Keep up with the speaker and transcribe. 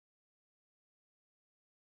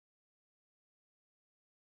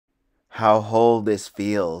How whole this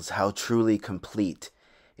feels, how truly complete.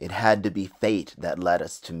 It had to be fate that led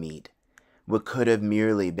us to meet. What could have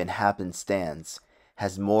merely been happenstance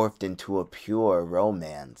has morphed into a pure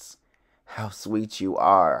romance. How sweet you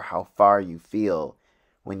are, how far you feel.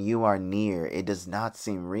 When you are near, it does not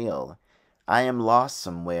seem real. I am lost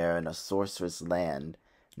somewhere in a sorcerous land,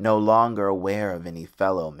 no longer aware of any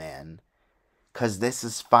fellow man. 'Cause this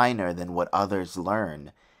is finer than what others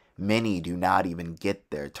learn. Many do not even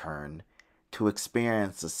get their turn to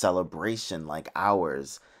experience a celebration like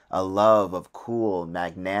ours, a love of cool,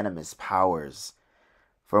 magnanimous powers.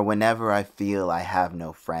 For whenever I feel I have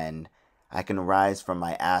no friend, I can rise from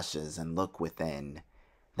my ashes and look within,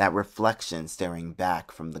 that reflection staring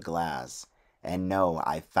back from the glass, and know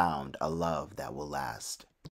I found a love that will last.